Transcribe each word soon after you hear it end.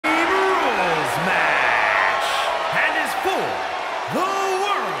match and is for the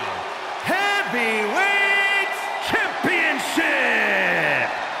World Heavyweight Championship.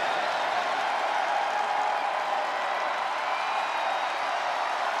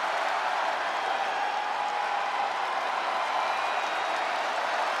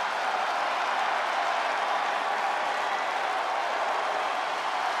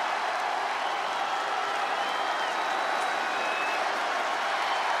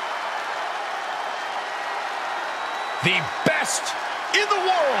 The best in the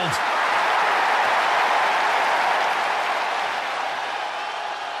world.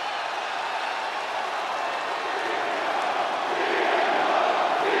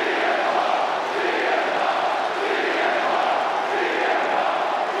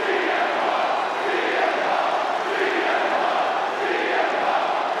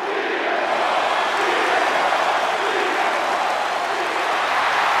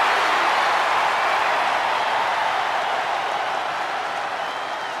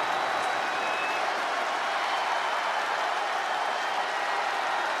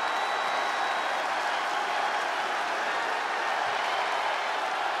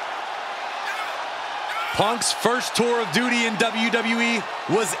 Punk's first tour of duty in WWE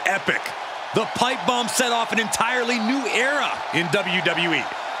was epic. The pipe bomb set off an entirely new era in WWE.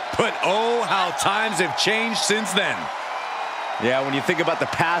 But oh, how times have changed since then. Yeah, when you think about the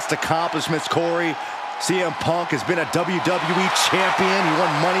past accomplishments, Corey, CM Punk has been a WWE champion. He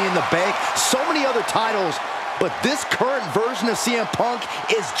won Money in the Bank, so many other titles. But this current version of CM Punk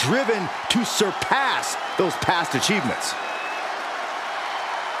is driven to surpass those past achievements.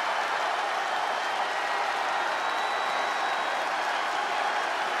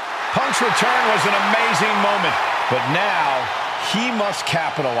 Punk's return was an amazing moment, but now he must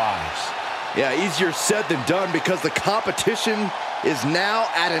capitalize. Yeah, easier said than done because the competition is now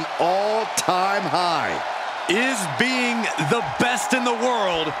at an all-time high. Is being the best in the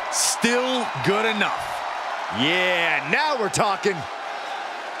world still good enough? Yeah, now we're talking.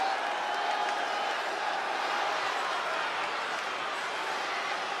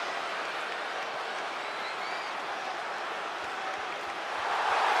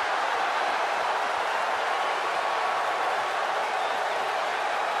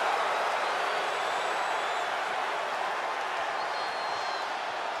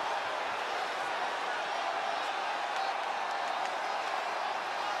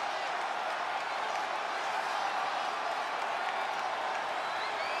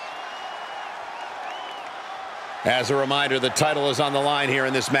 As a reminder, the title is on the line here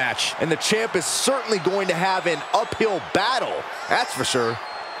in this match. And the champ is certainly going to have an uphill battle, that's for sure.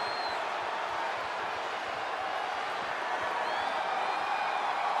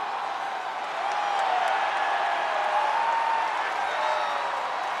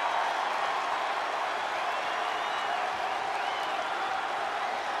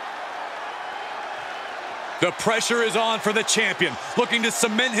 The pressure is on for the champion, looking to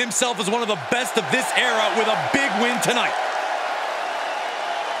cement himself as one of the best of this era with a big win tonight.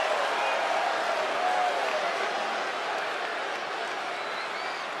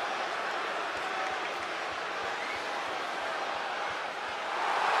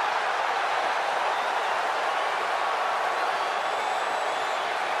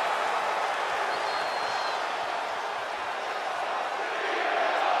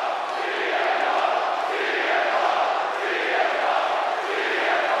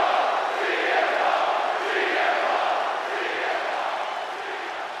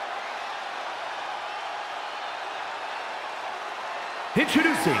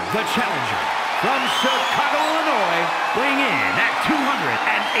 Introducing the challenger from Chicago, Illinois, weighing in at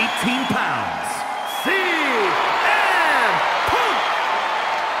 218 pounds, CM Punk!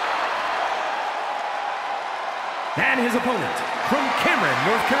 And his opponent from Cameron,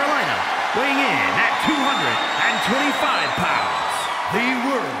 North Carolina, weighing in at 225 pounds, the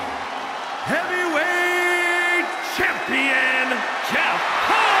World Heavyweight Champion, Jeff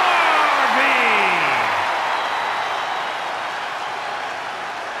Hardy!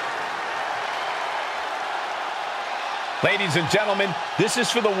 Ladies and gentlemen, this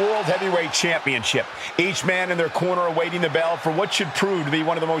is for the World Heavyweight Championship. Each man in their corner awaiting the bell for what should prove to be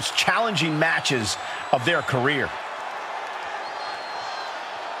one of the most challenging matches of their career.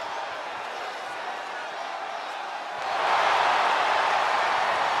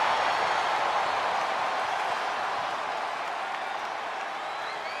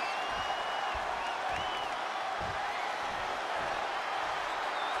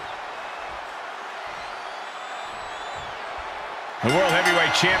 The World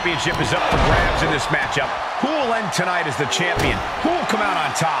Heavyweight Championship is up for grabs in this matchup. Who will end tonight as the champion? Who will come out on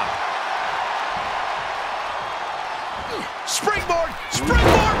top? Springboard,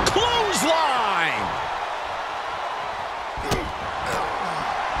 springboard, clothesline.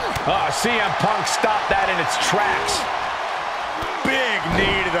 Oh, CM Punk stopped that in its tracks. Big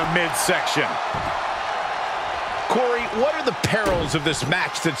knee to the midsection. Corey, what are the perils of this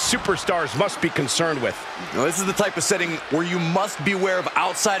match that superstars must be concerned with? Now, this is the type of setting where you must be aware of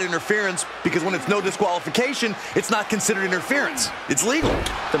outside interference, because when it's no disqualification, it's not considered interference. It's legal.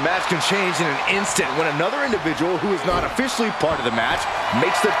 The match can change in an instant when another individual who is not officially part of the match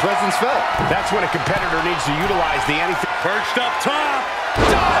makes their presence felt. That's when a competitor needs to utilize the Perched up top.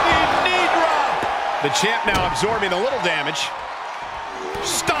 diving knee drop. The champ now absorbing a little damage.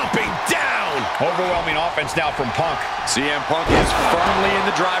 Stomping down. Overwhelming offense now from Punk. CM Punk is firmly in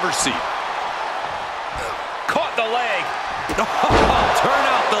the driver's seat. Caught the leg. Turn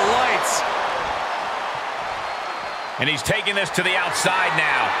out the lights. And he's taking this to the outside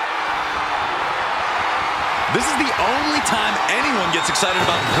now. This is the only time anyone gets excited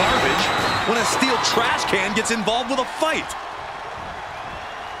about garbage, when a steel trash can gets involved with a fight.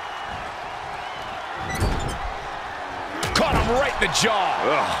 Caught him right in the jaw.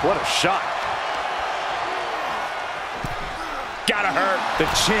 Ugh, what a shot. Gotta hurt. The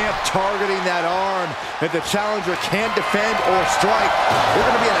champ targeting that arm. If the challenger can't defend or strike, they're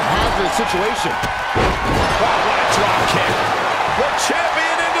going to be in a hazardous situation. Wow, what a drop kick. The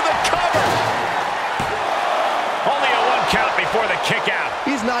champion into the cover. Only a 1 count before the kick out.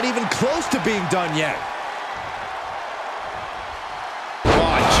 He's not even close to being done yet.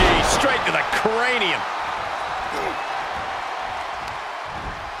 Oh, gee, straight to the cranium.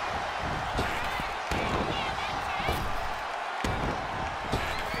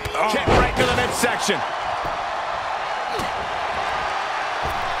 Kick right to the midsection.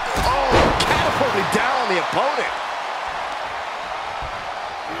 Oh, catapulted down on the opponent.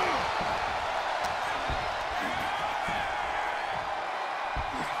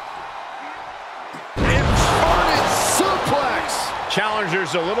 Inverted suplex.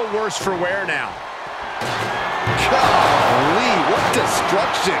 Challenger's a little worse for wear now. Golly, what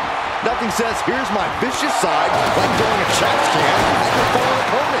destruction. Nothing says, here's my vicious side, like throwing a trash can at your fallen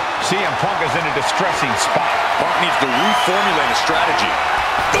opponent. CM Punk is in a distressing spot. Punk needs to reformulate a strategy.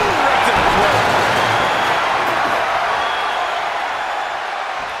 Ooh, right to the throat.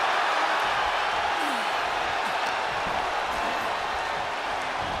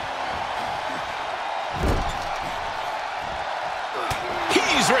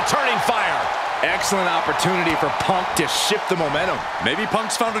 He's returning fire. Excellent opportunity for Punk to shift the momentum. Maybe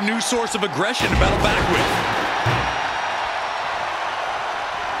Punk's found a new source of aggression to battle back with.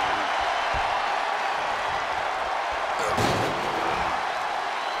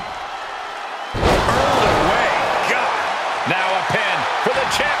 Hurled away. God. Now a pin for the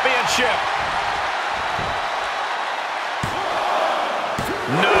championship.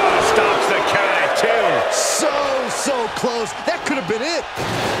 No, stops the count at 2. So close. That could have been it.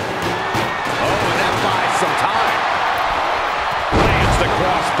 Oh, and that buys some time. Lands the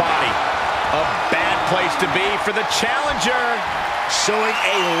crossbody. A bad place to be for the challenger. Showing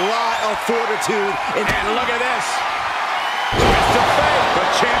a lot of fortitude. And look at this. Twist of fate. The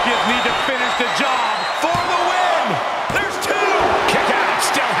champions need to finish the job For the win. There's 2. Kick out.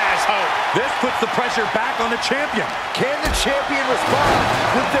 Still has hope. This puts the pressure back on the champion. Can the champion respond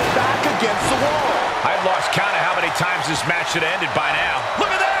with their back against the wall? I've lost count of how many times this match should have ended by now.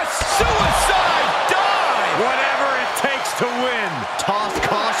 Look at this. Suicide dive. Whatever it takes to win. Tossed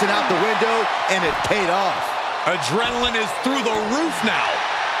caution out the window, and it paid off. Adrenaline is through the roof now.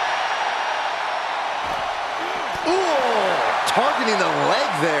 Ooh, targeting the leg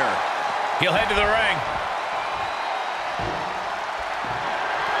there. He'll head to the ring.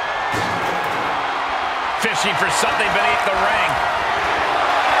 Fishing for something beneath the ring.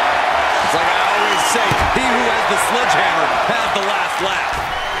 It's like I always say, he who has the sledgehammer has the last laugh.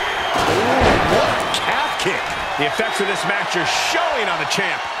 Ooh, what calf kick. The effects of this match are showing on the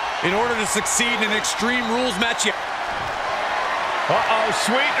champ. In order to succeed in an Extreme Rules match, Uh-oh,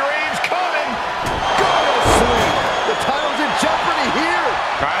 sweet dreams coming. Go swing. The title's in jeopardy here.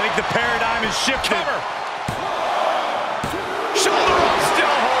 I think the paradigm is shifted. Cover. Shoulder up,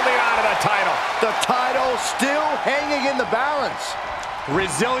 still holding on to the title. The title still hanging in the balance.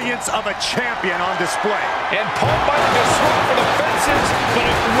 Resilience of a champion on display. And Punk might have swung for the fences, but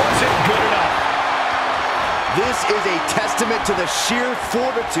it wasn't good enough. This is a testament to the sheer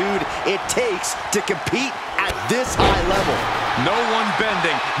fortitude it takes to compete at this high level. No one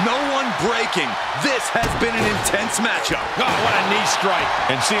bending, no one breaking. This has been an intense matchup. Oh, what a knee strike.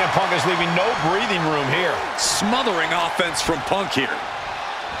 And CM Punk is leaving no breathing room here. Smothering offense from Punk here.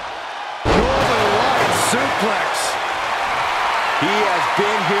 Northern Light suplex. He has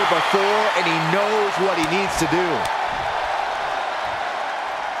been here before, and he knows what he needs to do.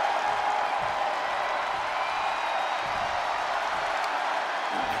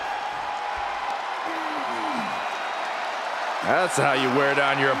 That's how you wear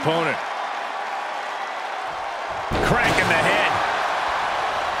down your opponent. Crank in the head.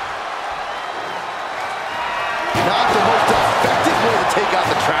 Not the most effective way to take out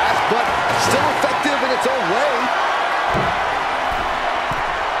the trash, but still effective in its own way.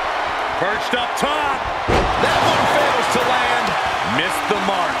 Perched up top. That one fails to land. Missed the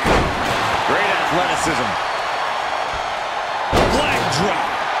mark. Great athleticism. Leg drop.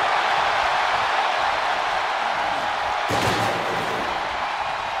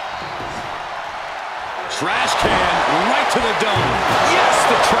 Trash can right to the dome. Yes,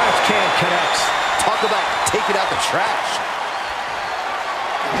 the trash can connects. Talk about taking out the trash.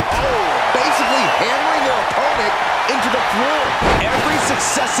 Oh, basically hammering their opponent into the floor. Every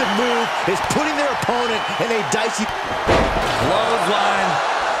successive move is putting their opponent in a dicey... Clothesline.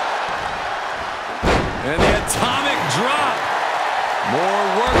 And the atomic drop. More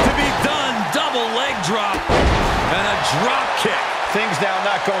work to be done. Double leg drop. And a drop kick. Things now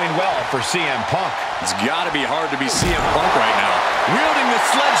not going well for CM Punk. It's got to be hard to be CM Punk right now. Wielding the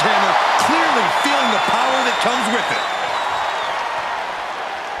sledgehammer, clearly feeling the power that comes with it.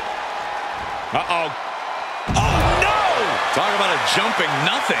 Uh-oh. Oh, no! Talk about a jumping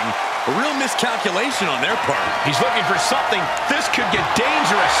nothing. A real miscalculation on their part. He's looking for something. This could get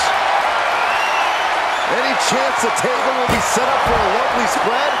dangerous. Any chance the table will be set up for a lovely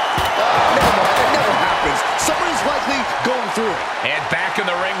spread? Never mind, it never happens. Somebody's likely going through it. And back in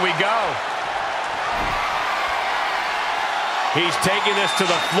the ring we go. He's taking this to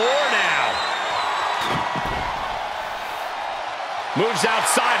the floor now. Moves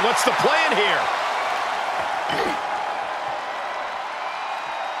outside. What's the plan here?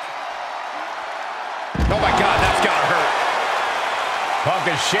 Oh, my God, that's got to hurt. Punk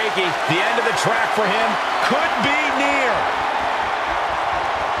is shaky. The end of the track for him could be near.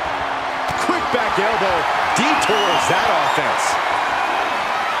 Quick back elbow detours that offense.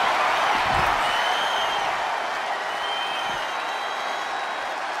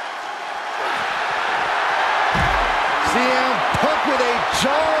 CM Punk with a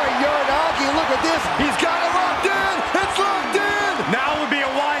jarring Uranagi. Look at this. He's got it locked in. It's locked in. Now would be a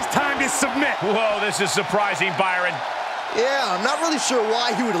wise time to submit. Whoa, this is surprising, Byron. Yeah, I'm not really sure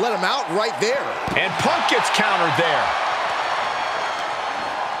why he would let him out right there. And Punk gets countered there.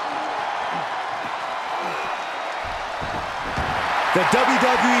 The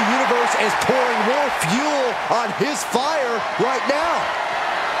WWE Universe is pouring more fuel on his fire right now.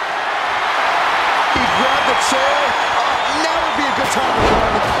 He grabbed the chair. Now would be a good time to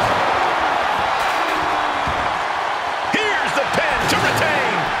run. Here's the pin to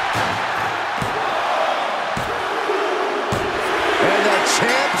retain. And the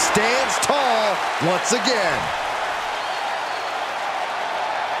champ stands tall once again.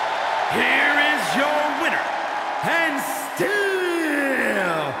 Here is your winner, and still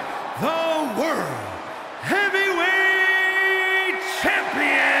the World Heavyweight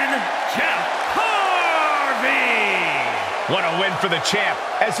Champion, Jeff Harvey. What a win for the champ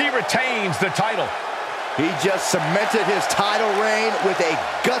as he retains the title. He just cemented his title reign with a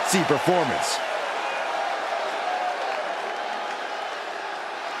gutsy performance.